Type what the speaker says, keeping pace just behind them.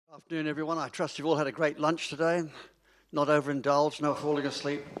Afternoon, everyone. I trust you've all had a great lunch today. Not overindulged, no falling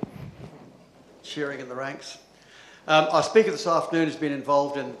asleep, cheering in the ranks. Our speaker this afternoon has been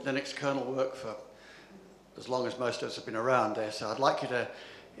involved in Linux kernel work for as long as most of us have been around there. So I'd like you to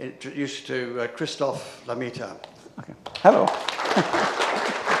introduce you to Christoph Lameter. Okay. Hello.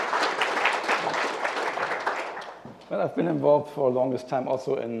 Well, I've been involved for the longest time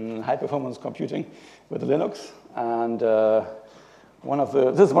also in high-performance computing with Linux, and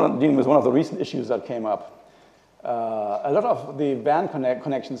dealing with one of the recent issues that came up. A lot of the WAN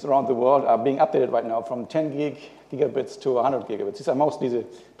connections around the world are being updated right now from 10 gigabits to 100 gigabits. These are mostly the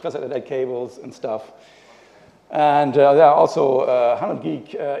transit cables and stuff. And there are also 100 gig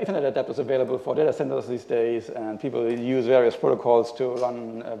Ethernet adapters available for data centers these days, and people use various protocols to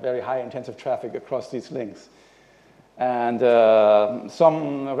run very high-intensive traffic across these links. And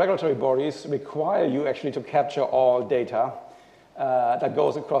some regulatory bodies require you actually to capture all data that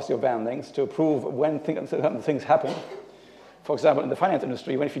goes across your WAN links to prove when things happen. For example, in the finance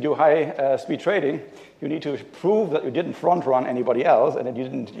industry, if you do high-speed trading, you need to prove that you didn't front-run anybody else and that you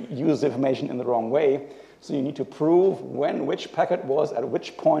didn't use the information in the wrong way. So you need to prove which packet was at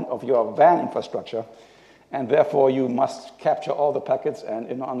which point of your WAN infrastructure. And therefore, you must capture all the packets.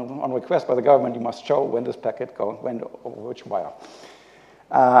 And on request by the government, you must show when this packet went over which wire.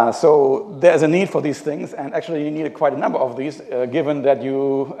 So there's a need for these things, and actually you need quite a number of these, given that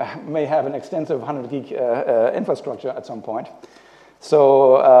you may have an extensive 100 gig infrastructure at some point.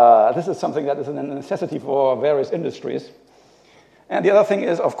 So this is something that is a necessity for various industries. And the other thing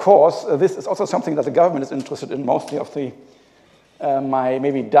is, of course, this is also something that the government is interested in, mostly of the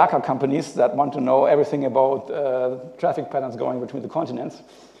maybe darker companies that want to know everything about traffic patterns going between the continents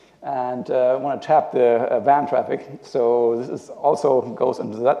and want to tap the WAN traffic. So this also goes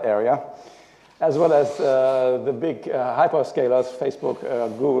into that area, as well as the big hyperscalers, Facebook,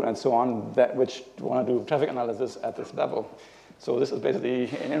 Google, and so on, which want to do traffic analysis at this level. So this is basically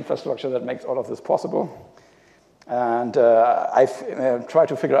an infrastructure that makes all of this possible. And I've tried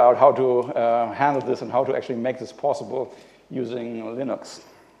to figure out how to handle this and how to actually make this possible using Linux.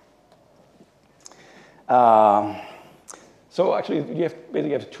 So actually, you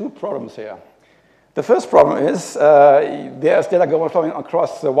basically have two problems here. The first problem is there's data flowing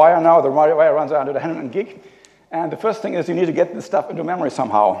across the wire now. The wire runs under the 100 gig. And the first thing is you need to get this stuff into memory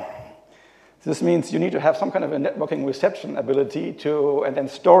somehow. This means you need to have some kind of a networking reception ability and then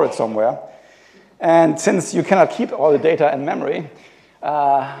store it somewhere. And since you cannot keep all the data in memory,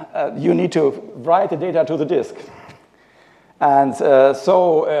 you need to write the data to the disk. And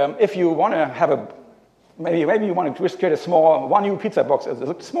so if you want to have maybe you want to just create a small 1U pizza box,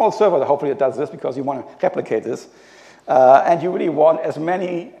 a small server that hopefully it does this because you want to replicate this. And you really want as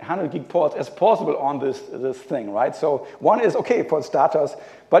many 100 gig ports as possible on this thing, right? So one is okay for starters,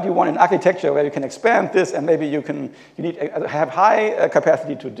 but you want an architecture where you can expand this, and maybe you need to have high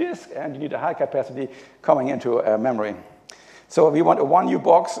capacity to disk, and you need a high capacity coming into memory. So we want a 1U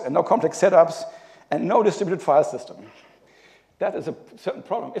box, and no complex setups, and no distributed file system. That is a certain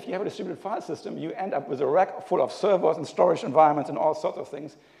problem. If you have a distributed file system, you end up with a rack full of servers and storage environments and all sorts of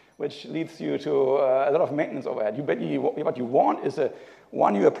things, which leads you to a lot of maintenance overhead. What you want is a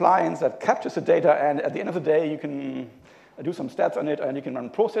 1U appliance that captures the data, and at the end of the day, you can do some stats on it, and you can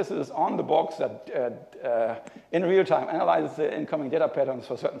run processes on the box that in real time analyzes the incoming data patterns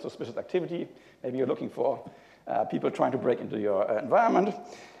for certain suspicious activity. Maybe you're looking for people trying to break into your environment.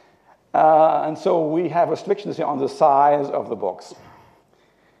 And so we have restrictions here on the size of the box.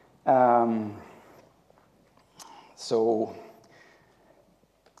 So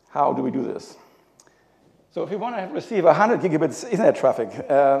how do we do this? So if we want to receive 100 gigabits Ethernet traffic,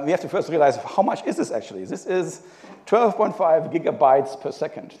 we have to first realize how much is this actually? This is 12.5 gigabytes per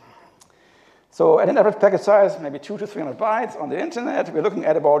second. So at an average packet size, maybe 200 to 300 bytes on the internet, we're looking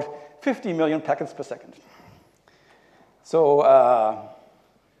at about 50 million packets per second. So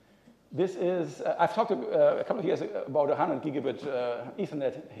this is, I've talked a couple of years about 100 gigabit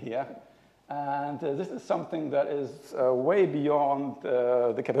Ethernet here. And this is something that is way beyond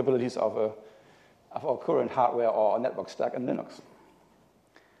the capabilities of our current hardware or network stack in Linux.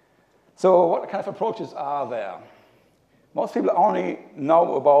 So what kind of approaches are there? Most people only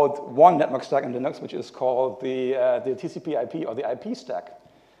know about one network stack in Linux, which is called the TCP/IP or the IP stack.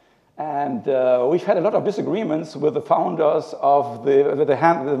 And we've had a lot of disagreements with the founders of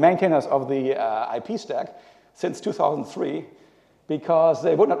the maintainers of the IP stack since 2003, because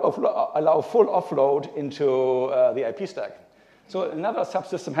they would not allow full offload into the IP stack. So another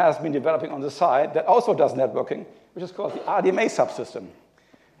subsystem has been developing on the side that also does networking, which is called the RDMA subsystem.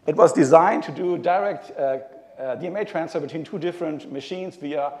 It was designed to do direct DMA transfer between two different machines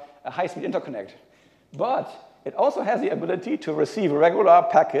via a high-speed interconnect. But it also has the ability to receive regular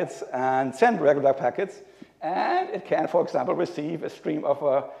packets and send regular packets, and it can, for example, receive a stream of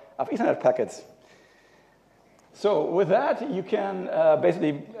Ethernet packets. So with that, you can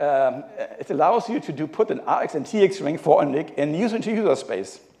basically, it allows you to put an RX and TX ring for a NIC in user-to-user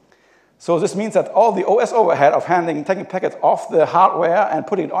space. So this means that all the OS overhead of taking packets off the hardware and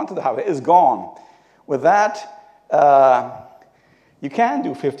putting it onto the hardware is gone. With that, you can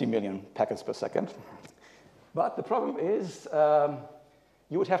do 50 million packets per second. But the problem is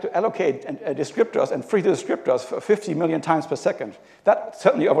you would have to allocate descriptors and free the descriptors for 50 million times per second. That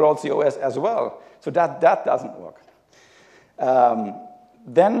certainly overloads the OS as well. So that doesn't work.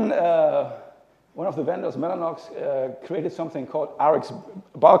 Then one of the vendors, Mellanox, created something called RX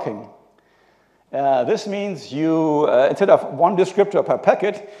bulking. This means you, instead of one descriptor per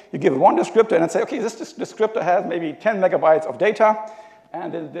packet, you give one descriptor and then say, okay, this descriptor has maybe 10 megabytes of data,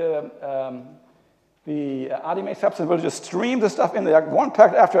 and then the RDMA subsystem will just stream the stuff in there, one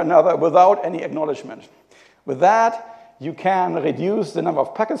packet after another, without any acknowledgement. With that, you can reduce the number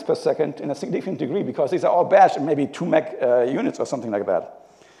of packets per second in a significant degree, because these are all batched in maybe 2 meg units or something like that.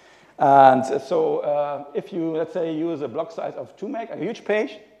 And so if you, let's say, use a block size of 2 meg, a huge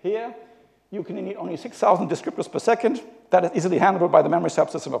page here, you can need only 6,000 descriptors per second. That is easily handled by the memory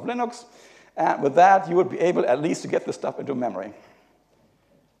subsystem of Linux. And with that, you would be able at least to get the stuff into memory.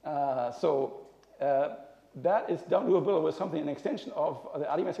 That is doable with something, an extension of the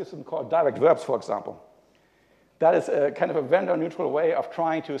RDMA system called direct verbs, for example. That is a kind of a vendor-neutral way of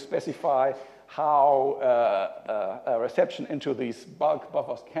trying to specify how a reception into these bulk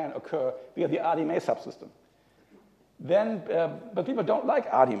buffers can occur via the RDMA subsystem. Then, but people don't like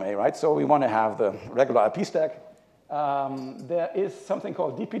RDMA, right? So we want to have the regular IP stack. There is something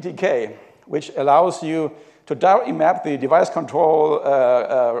called DPTK, which allows you to directly map the device control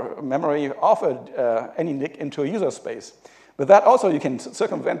memory of any NIC into a user space. With that also, you can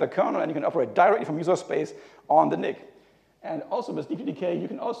circumvent the kernel and you can operate directly from user space on the NIC. And also with DPTK, you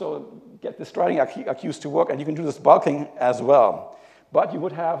can also get the striding accus to work, and you can do this bulking as well. But you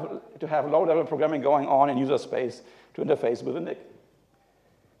would have to have low-level programming going on in user space to interface with the NIC.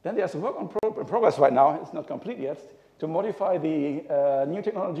 Then there's work in progress right now, it's not complete yet, to modify the new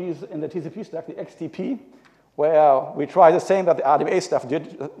technologies in the TCP stack, the XTP, where we try the same that the RDMA stuff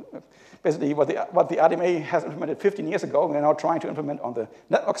did. Basically, what the RDMA has implemented 15 years ago, we're now trying to implement on the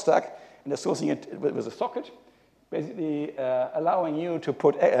network stack and associate it with a socket, basically allowing you to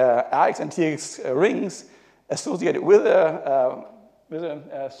put RX and TX rings associated with a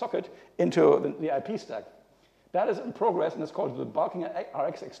socket into the IP stack. That is in progress, and it's called the bulking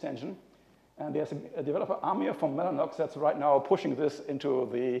RX extension. And there's a developer, Amir from Mellanox, that's right now pushing this into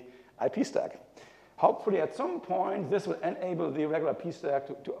the IP stack. Hopefully, at some point, this will enable the regular IP stack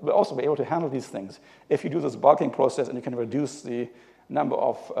to also be able to handle these things. If you do this bulking process, and you can reduce the number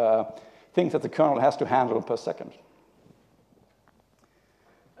of things that the kernel has to handle per second.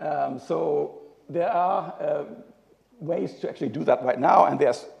 So there are ways to actually do that right now, and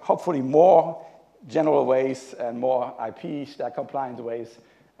there's hopefully more general ways and more IP stack compliant ways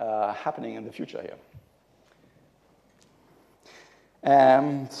happening in the future here.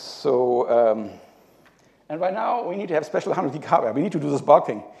 And right now, we need to have special 100 gig hardware. We need to do this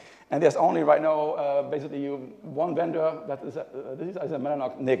bulking. And there's only right now, basically, one vendor that is these are the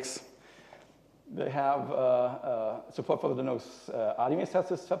Mellanox NICs. They have support for the Linux RDMA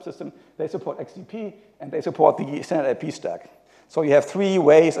subsystem. They support XTP, and they support the standard IP stack. So you have 3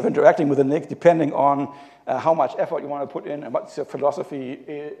 ways of interacting with the NIC depending on how much effort you want to put in and what's your philosophy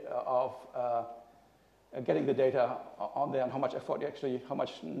of getting the data on there, and how much effort you actually, how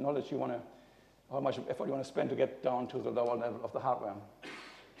much knowledge you want to, how much effort you want to spend to get down to the lower level of the hardware.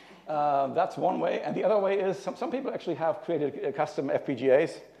 That's one way. And the other way is some people actually have created custom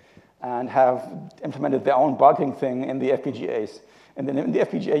FPGAs and have implemented their own bulking thing in the FPGAs. And then in the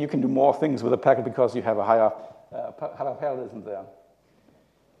FPGA, you can do more things with the packet because you have a higher parallelism there.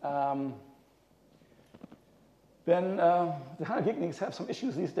 Then the 100 gig NICs have some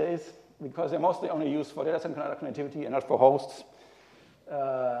issues these days because they're mostly only used for data center connectivity and not for hosts.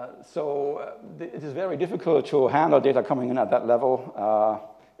 So it is very difficult to handle data coming in at that level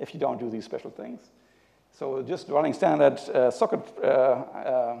if you don't do these special things. So just running standard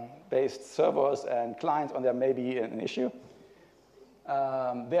socket-based servers and clients on there may be an issue.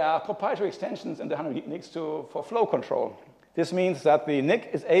 There are proprietary extensions in the 100 gig NICs for flow control. This means that the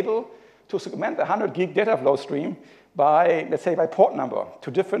NIC is able to segment the 100 gig data flow stream by, let's say, by port number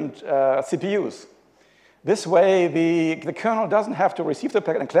to different CPUs. This way, the kernel doesn't have to receive the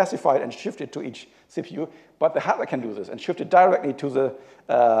packet and classify it and shift it to each CPU, but the hardware can do this and shift it directly to the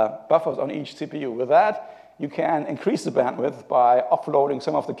buffers on each CPU. With that, you can increase the bandwidth by offloading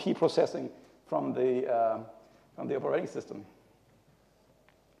some of the key processing from the operating system.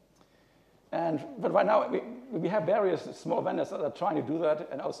 But right now, we have various small vendors that are trying to do that,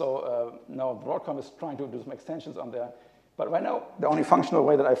 and also now Broadcom is trying to do some extensions on there. But right now, the only functional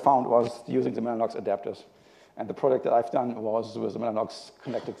way that I found was using the Mellanox adapters. And the project that I've done was with the Mellanox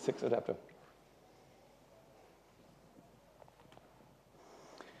Connected 6 adapter.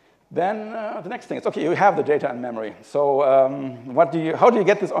 Then the next thing is, okay, you have the data in memory. So how do you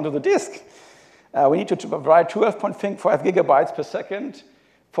get this onto the disk? We need to provide 12.5 gigabytes per second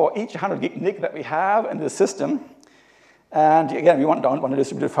for each 100 gig NIC that we have in the system. And again, we don't want a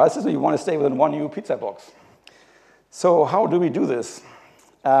distributed file system. You want to stay within one new pizza box. So how do we do this?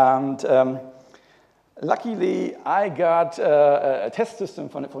 And luckily, I got a test system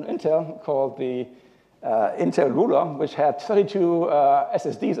from Intel called the Intel Ruler, which had 32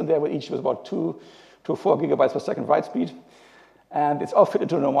 SSDs in there, with each was about 2 to 4 gigabytes per second write speed. And it's all fit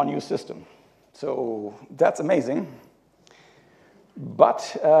into one new system. So that's amazing.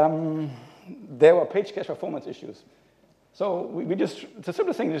 But there were page cache performance issues. So the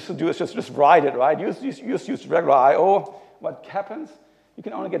simplest thing to do is just write it, right? Use regular I/O. What happens? You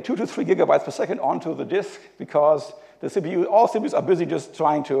can only get 2 to 3 gigabytes per second onto the disk because all CPUs are busy just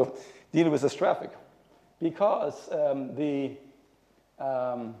trying to deal with this traffic. Because the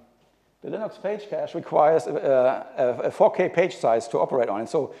Linux page cache requires a 4K page size to operate on. And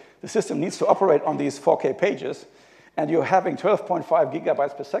so the system needs to operate on these 4K pages. And you're having 12.5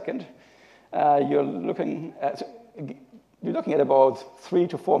 gigabytes per second. You're looking at about 3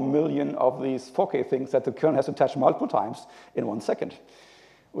 to 4 million of these 4K things that the kernel has to touch multiple times in 1 second,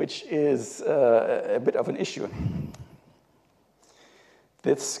 which is a bit of an issue.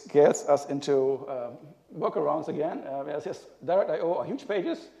 This gets us into workarounds again. There's just direct I/O or huge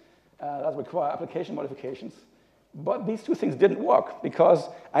pages that require application modifications. But these two things didn't work because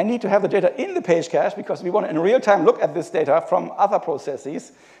I need to have the data in the page cache because we want to, in real time, look at this data from other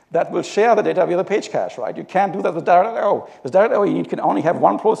processes that will share the data via the page cache, right? You can't do that with direct I/O. With direct I/O, you can only have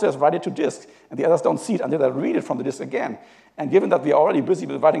one process write it to disk, and the others don't see it until they read it from the disk again. And given that we are already busy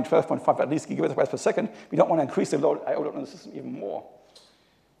with writing 12.5 at least gigabytes per second, we don't want to increase the I/O load on the system even more.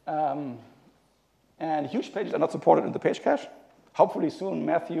 And huge pages are not supported in the page cache. Hopefully soon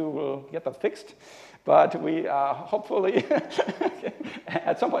Matthew will get that fixed. But we are hopefully,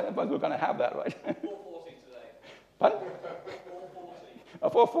 at some point we're going to have that, right? 440 today. Pardon? 440.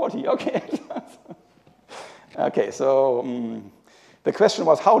 440, okay. Okay, so the question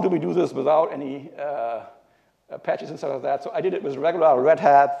was, how do we do this without any patches and stuff like that? So I did it with regular Red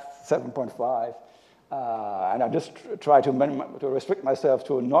Hat 7.5. And I just try to restrict myself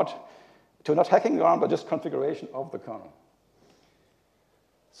to not hacking around, but just configuration of the kernel.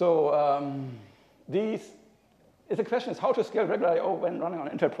 So the question is how to scale regular I/O when running on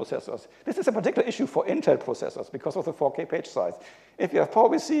Intel processors. This is a particular issue for Intel processors because of the 4K page size. If you have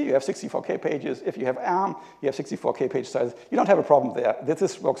PowerPC, you have 64K pages. If you have ARM, you have 64K page size. You don't have a problem there.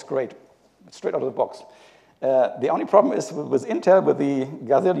 This works great, straight out of the box. The only problem is with Intel, with the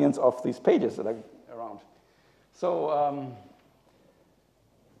gazillions of these pages that are around. So,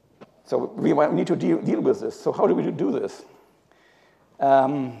 we need to deal with this. So how do we do this?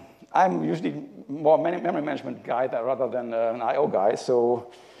 I'm usually more memory management guy rather than an I/O guy. So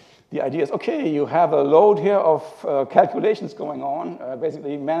the idea is, okay, you have a load here of calculations going on,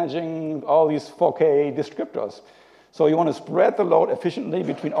 basically managing all these 4K descriptors. So you want to spread the load efficiently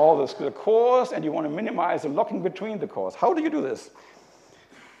between all the cores, and you want to minimize the locking between the cores. How do you do this?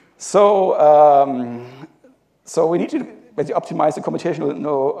 So, so we need to basically optimize the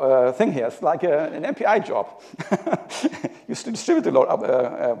computational thing here. It's like an MPI job. You distribute the load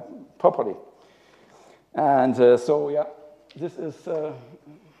properly. And so, yeah, this is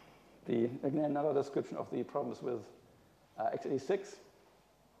again, another description of the problems with x86.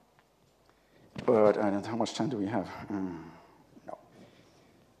 But I don't know how much time do we have. No.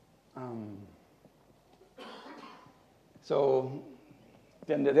 So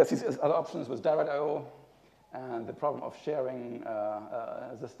then there's these other options with direct I/O and the problem of sharing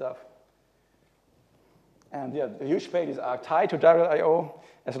this stuff. And yeah, the huge pages are tied to direct I/O.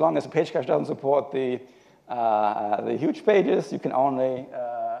 As long as the page cache doesn't support the huge pages, you can only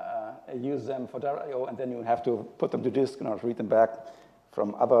use them for direct I/O, and then you have to put them to disk in order to read them back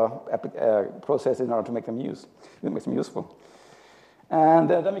from other processes in order to make them useful. And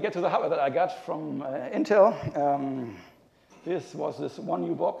then we get to the hardware that I got from Intel. This was this one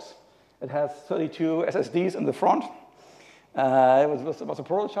new box. It has 32 SSDs in the front. It was a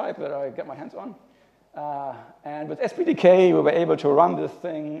prototype that I got my hands on. And with SPDK, we were able to run this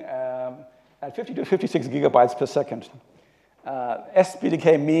thing at 50 to 56 gigabytes per second.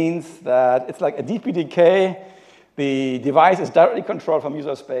 SPDK means that it's like a DPDK. The device is directly controlled from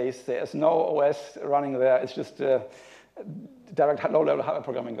user space. There's no OS running there. It's just direct low-level hardware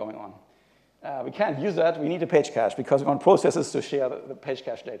programming going on. We can't use that. We need a page cache because we want processes to share the page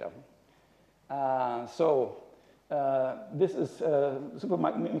cache data. This is Super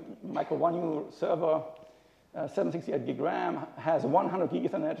Micro 1U server, 768 gig RAM, has 100 gig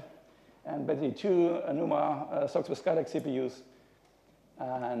Ethernet, and basically 2 NUMA sockets with Skylake CPUs.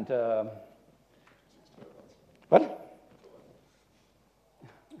 And what?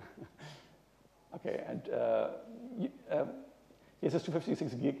 Okay, and this is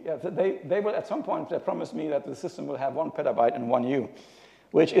 256 gig. Yeah, they will at some point, they promised me that the system will have 1 petabyte in 1U,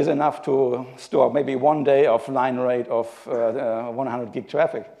 which is enough to store maybe 1 day of line rate of 100 gig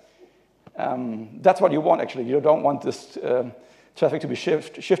traffic. That's what you want, actually. You don't want this traffic to be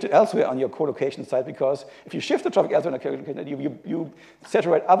shifted elsewhere on your co-location site, because if you shift the traffic elsewhere on your co-location, you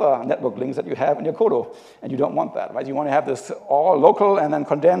saturate other network links that you have in your colo, and you don't want that, right? You want to have this all local and then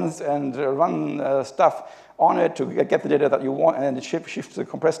condense and run stuff on it to get the data that you want, and then it shifts the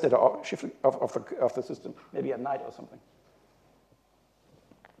compressed data of the system, maybe at night or something.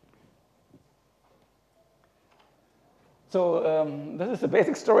 So this is the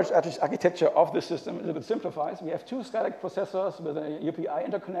basic storage architecture of the system. It's a bit simplified. We have 2 Skylake processors with a UPI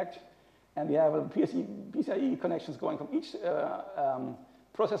interconnect, and we have PCIe connections going from each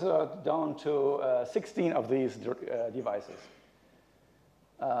processor down to 16 of these devices.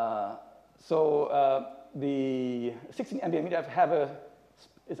 The 16 NVMe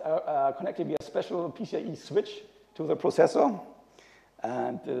is connected via a special PCIe switch to the processor.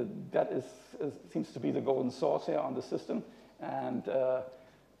 And that seems to be the golden source here on the system. And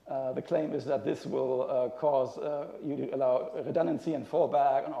the claim is that this will cause you to allow redundancy and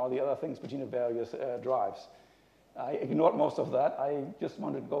fallback and all the other things between the various drives. I ignored most of that. I just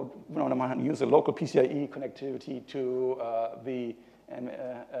wanted to use a local PCIe connectivity to the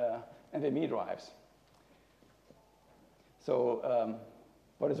NVMe drives. So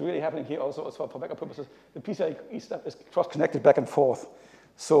what is really happening here also is for backup purposes, the PCIe stuff is cross-connected back and forth.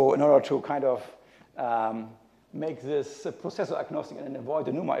 So in order to kind of make this processor agnostic and avoid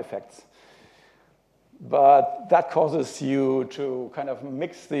the NUMA effects. But that causes you to kind of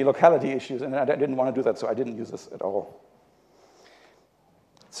mix the locality issues, and I didn't want to do that, so I didn't use this at all.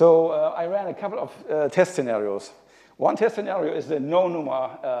 So I ran a couple of test scenarios. One test scenario is the no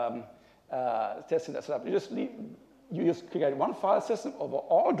NUMA test scenario. You just create one file system over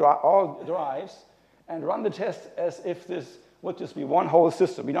all drives and run the test as if this would just be one whole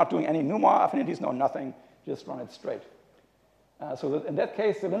system. We're not doing any NUMA affinities, no nothing, just run it straight. In that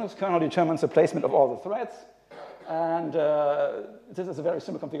case, the Linux kernel determines the placement of all the threads. And this is a very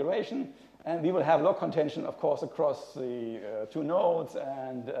simple configuration. And we will have log contention, of course, across the 2 nodes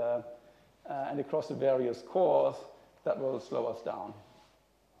and across the various cores. That will slow us down.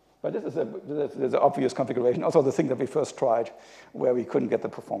 But this is an obvious configuration. Also the thing that we first tried where we couldn't get the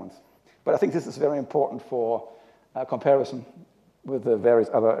performance. But I think this is very important for comparison with the various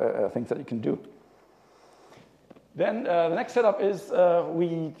other things that you can do. Then the next setup is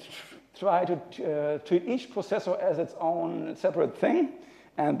we try to treat each processor as its own separate thing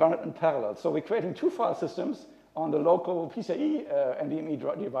and run it in parallel. So we're creating 2 file systems on the local PCIe NVMe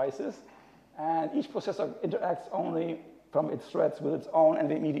devices, and each processor interacts only from its threads with its own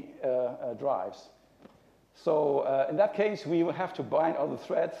NVMe drives. So in that case, we will have to bind all the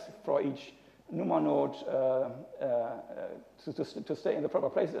threads for each NUMA node to stay in the proper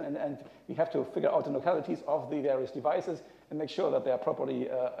place, and we have to figure out the localities of the various devices and make sure that they are properly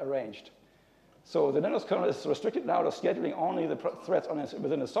arranged. So the Linux kernel is restricted now to scheduling only the threads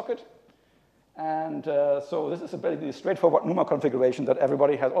within a socket. And so this is a very straightforward NUMA configuration that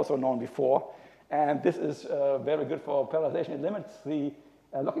everybody has also known before. And this is very good for parallelization. It limits the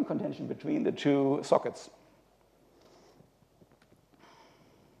locking contention between the 2 sockets.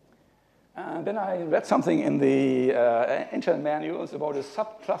 And then I read something in the Intel manuals about a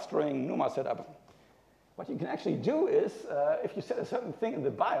sub-clustering NUMA setup. What you can actually do is, if you set a certain thing in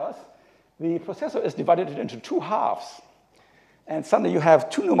the BIOS, the processor is divided into 2 halves. And suddenly you have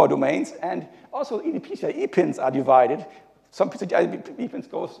 2 NUMA domains, and also the PCIe pins are divided. Some PCIe pins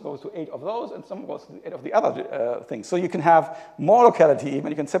goes to 8 of those, and some goes to 8 of the other things. So you can have more locality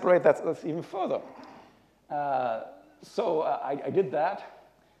even, you can separate that even further. I did that,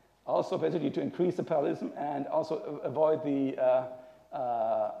 also basically to increase the parallelism and also avoid the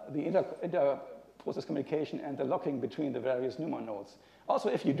the inter-process communication and the locking between the various NUMA nodes. Also,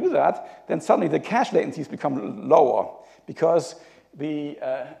 if you do that, then suddenly the cache latencies become lower because the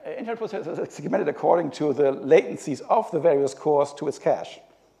inter-processor is segmented according to the latencies of the various cores to its cache.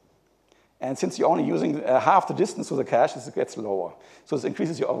 And since you're only using half the distance to the cache, it gets lower. So this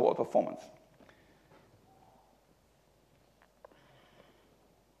increases your overall performance.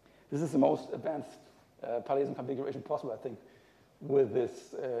 This is the most advanced parallelism configuration possible, I think, with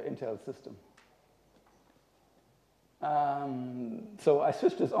this Intel system. So I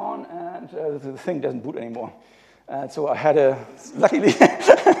switched this on, and the thing doesn't boot anymore. And so I had luckily,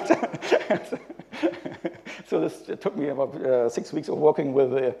 so this took me about 6 weeks of working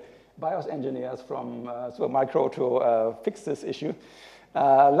with the BIOS engineers from Supermicro to fix this issue.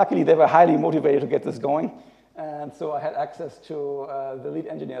 Luckily, they were highly motivated to get this going. And so I had access to the lead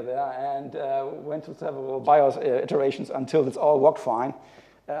engineer there and went through several BIOS iterations until it's all worked fine.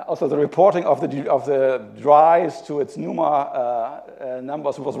 Also, the reporting of the drives to its NUMA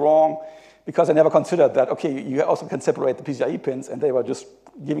numbers was wrong because I never considered that, okay, you also can separate the PCIe pins, and they were just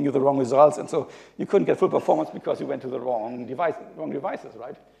giving you the wrong results. And so you couldn't get full performance because you went to the wrong devices,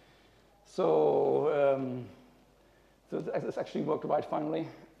 right? So, this actually worked right finally.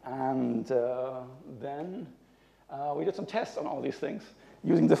 And then we did some tests on all these things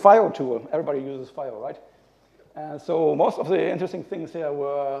using the FIO tool. Everybody uses FIO, right? So most of the interesting things here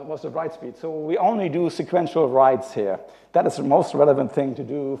was the write speed. So we only do sequential writes here. That is the most relevant thing to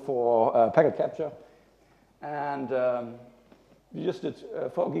do for packet capture. And we just did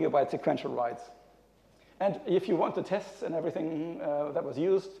 4 gigabyte sequential writes. And if you want the tests and everything that was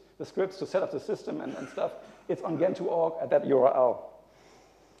used, the scripts to set up the system and stuff, it's on gen2.org at that URL.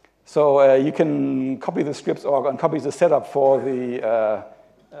 So you can copy the scripts org and copy the setup for the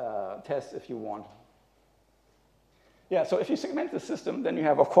tests if you want. Yeah, so if you segment the system, then you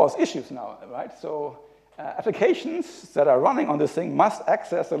have, of course, issues now, right? So applications that are running on this thing must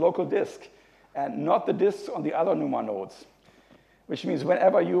access the local disk and not the disks on the other NUMA nodes, which means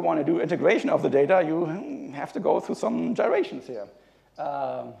whenever you want to do integration of the data, you have to go through some gyrations here.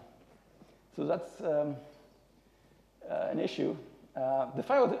 So that's an issue. The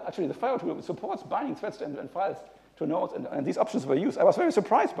FIO tool supports binding threads and files to nodes, and these options were used. I was very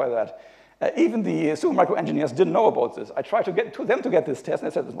surprised by that. Even the Supermicro engineers didn't know about this. I tried to get them to get this test,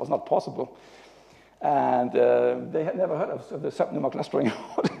 and they said it was not possible. And they had never heard of the sub-NUMA clustering.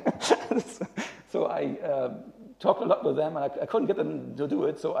 So I talked a lot with them, and I couldn't get them to do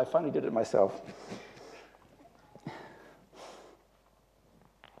it, so I finally did it myself.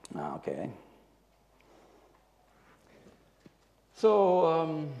 Okay.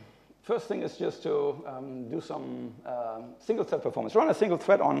 So first thing is just to do some single thread performance. Run a single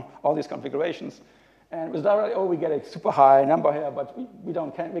thread on all these configurations. And with directly, we get a super high number here, but we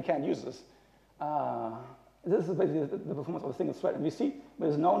can't use this. This is basically the performance of a single thread. And we see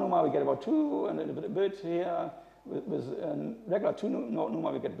with no NUMA, we get about 2 and a bit here. With regular 2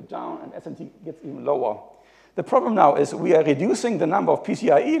 NUMA, we get a bit down, and SNT gets even lower. The problem now is we are reducing the number of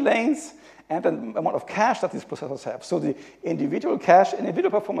PCIe lanes and the amount of cache that these processors have. So the individual cache, individual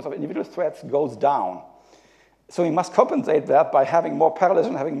performance of individual threads goes down. So we must compensate that by having more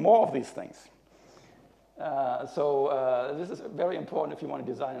parallelism, having more of these things. This is very important if you want to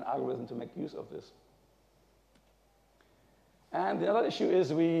design an algorithm to make use of this. And the other issue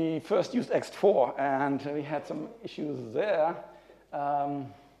is we first used ext4, and we had some issues there.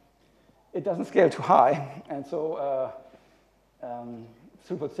 It doesn't scale too high, and so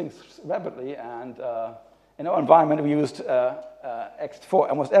throughput sinks rapidly. And in our environment, we used ext4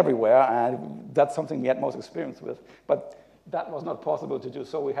 almost everywhere, and that's something we had most experience with. But that was not possible to do,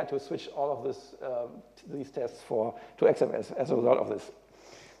 so we had to switch all of this, these tests to XFS as a result of this.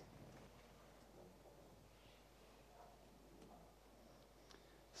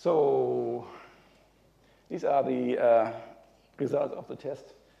 So these are the results of the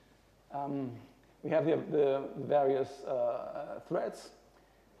test. We have the various threads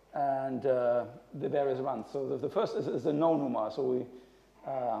and the various runs. So the first is the no NUMA. So we,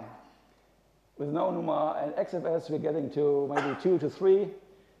 with no NUMA and XFS, we're getting to maybe 2 to 3.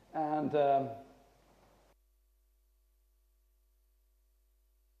 And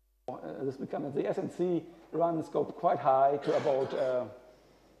this becomes, the SNC runs go quite high to about,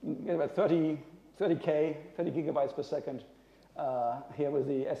 about 30 gigabytes per second. Here with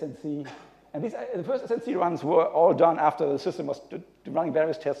the SNC. And these, the first SNC runs were all done after the system was running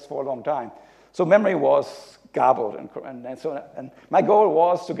various tests for a long time. So memory was garbled. And my goal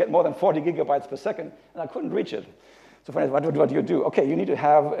was to get more than 40 gigabytes per second, and I couldn't reach it. So what do you do? Okay, you need to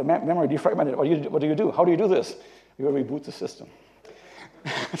have memory defragmented. What do you do? How do you do this? You reboot the system.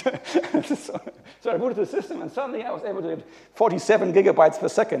 So I booted the system, and suddenly I was able to get 47 gigabytes per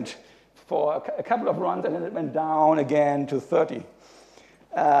second for a couple of runs, and then it went down again to 30.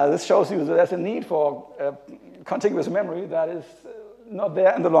 This shows you that there's a need for contiguous memory that is not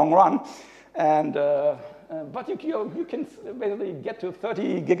there in the long run, and but you can basically get to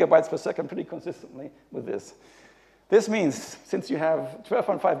 30 gigabytes per second pretty consistently with this. This means since you have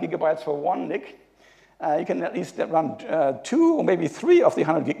 12.5 gigabytes for one NIC, you can at least run 2 or maybe 3 of the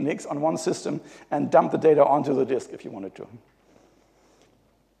 100 gig NICs on one system and dump the data onto the disk if you wanted to.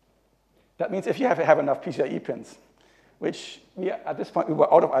 That means if you have enough PCIe pins, which at this point we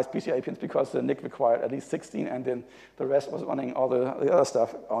were out of PCIe pins because the NIC required at least 16, and then the rest was running all the other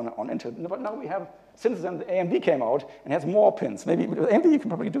stuff on Intel. But now we have, since then the AMD came out and has more pins. Maybe with AMD you can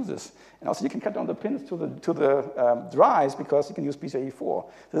probably do this. And also you can cut down the pins to the drives because you can use PCIe 4.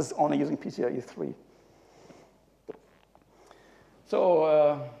 This is only using PCIe 3.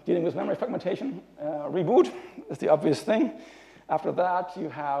 So dealing with memory fragmentation, reboot is the obvious thing. After that, you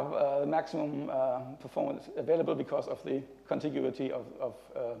have the maximum performance available because of the contiguity of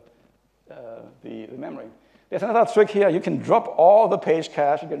the memory. There's another trick here. You can drop all the page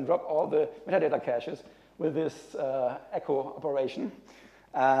cache, you can drop all the metadata caches with this echo operation.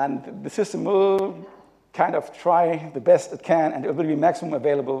 And the system will kind of try the best it can, and it will be maximum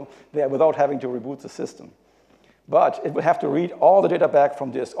available there without having to reboot the system. But it will have to read all the data back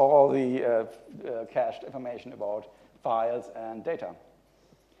from this, all the cached information about files and data.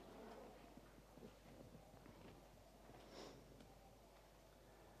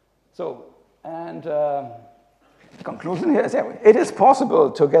 So, and the conclusion here is that it is possible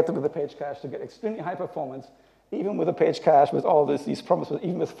to get with the page cache to get extremely high performance, even with a page cache with all these promises,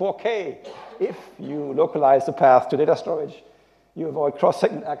 even with 4K. If you localize the path to data storage, you avoid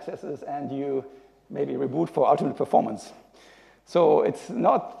cross-segment accesses, and you maybe reboot for ultimate performance. So it's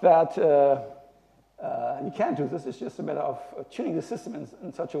not that you can't do this. It's just a matter of tuning the system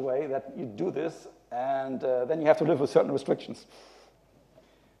in such a way that you do this, and then you have to live with certain restrictions.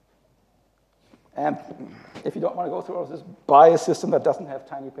 And if you don't want to go through all this, buy a system that doesn't have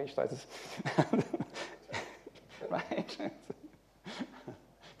tiny page sizes. Right?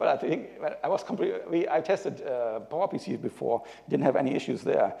 But I think I tested PowerPC before, didn't have any issues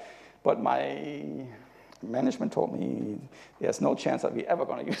there. But my management told me there's no chance that we're ever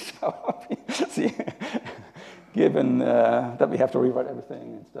going to use PowerPC, given that we have to rewrite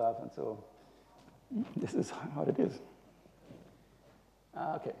everything and stuff. And so this is how it is.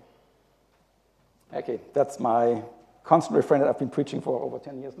 Okay, that's my constant refrain that I've been preaching for over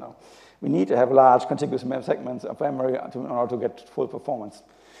 10 years now. We need to have large contiguous segments of memory in order to get full performance.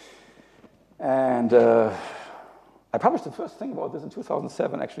 And I published the first thing about this in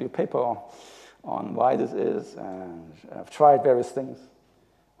 2007, actually, a paper on why this is, and I've tried various things.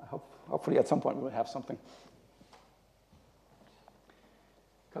 Hopefully at some point we will have something.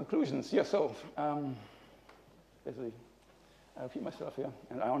 Conclusions, yeah, so basically I repeat myself here,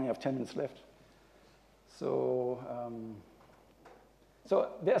 and I only have 10 minutes left. So, so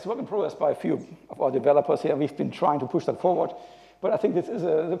there's work in progress by a few of our developers here. We've been trying to push that forward. But I think this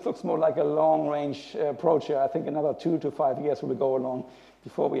looks more like a long-range approach here. I think another 2 to 5 years will go along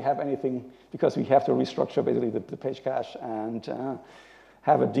before we have anything, because we have to restructure basically the page cache and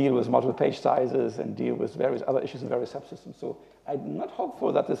have a deal with multiple page sizes and deal with various other issues in various subsystems. So I'm not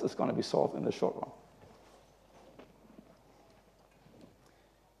hopeful that this is going to be solved in the short run.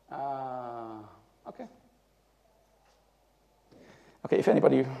 Okay. Okay, if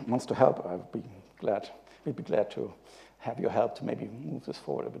anybody wants to help, we'd be glad to have your help to maybe move this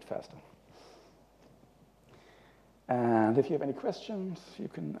forward a bit faster. And if you have any questions, you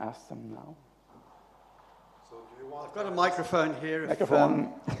can ask them now. So do you want? I've got a microphone here.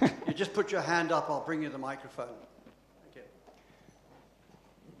 Microphone. If you just put your hand up, I'll bring you the microphone. Thank you.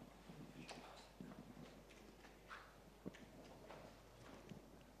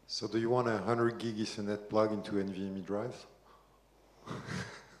 So do you want a 100 gig Ethernet plug into NVMe drives?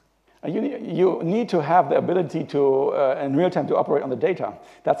 You need to have the ability to, in real time, to operate on the data.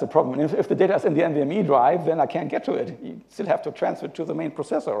 That's the problem. And if the data is in the NVMe drive, then I can't get to it. You still have to transfer it to the main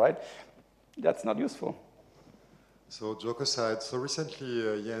processor, right? That's not useful. So joke aside, so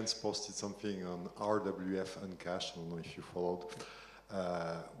recently Jens posted something on RWF uncached, I don't know if you followed,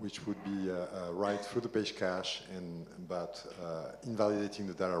 which would be write through the page cache, but invalidating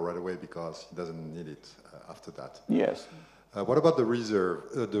the data right away because he doesn't need it after that. Yes. What about the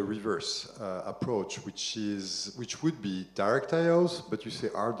reverse approach, which would be direct IOs, but you say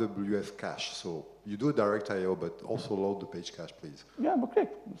RWF cache. So you do a direct IO, but also load the page cache, please. Yeah, okay.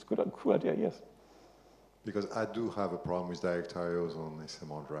 It's a cool idea, yes. Because I do have a problem with directorials on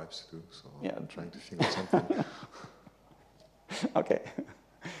SMR drives too, so Yeah. I'm trying to think of something. Okay.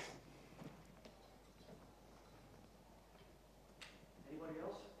 Anybody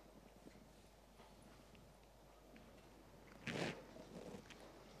else?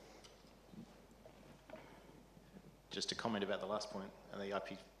 Just a comment about the last point, and the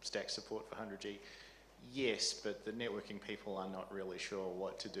IP stack support for 100G. Yes, but the networking people are not really sure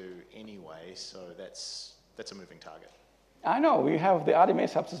what to do anyway, so that's a moving target. I know, we have the RDMA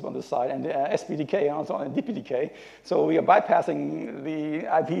subsystem on the side and the SPDK and also and DPDK. So we are bypassing the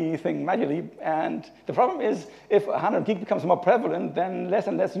IP thing manually. And the problem is, if 100 gig becomes more prevalent, then less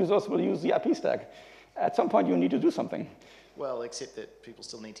and less users will use the IP stack. At some point, you need to do something. Well, except that people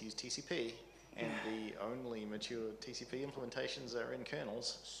still need to use TCP, and the only mature TCP implementations are in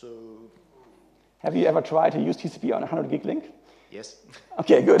kernels, so... Have you ever tried to use TCP on a 100 gig link? Yes.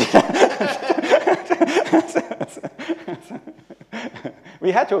 Okay, good.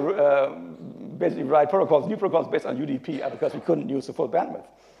 We had to basically write protocols, new protocols based on UDP because we couldn't use the full bandwidth.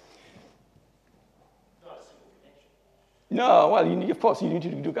 Not a single connection. No, well, of course, you need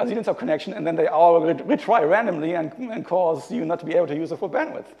to do gazillions of connection, and then they all retry randomly and cause you not to be able to use the full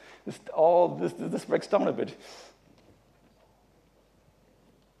bandwidth. This breaks down a bit.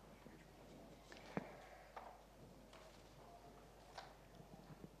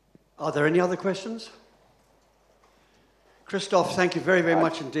 Are there any other questions? Christoph, thank you very, very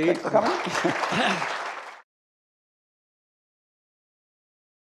much indeed. Thanks for coming.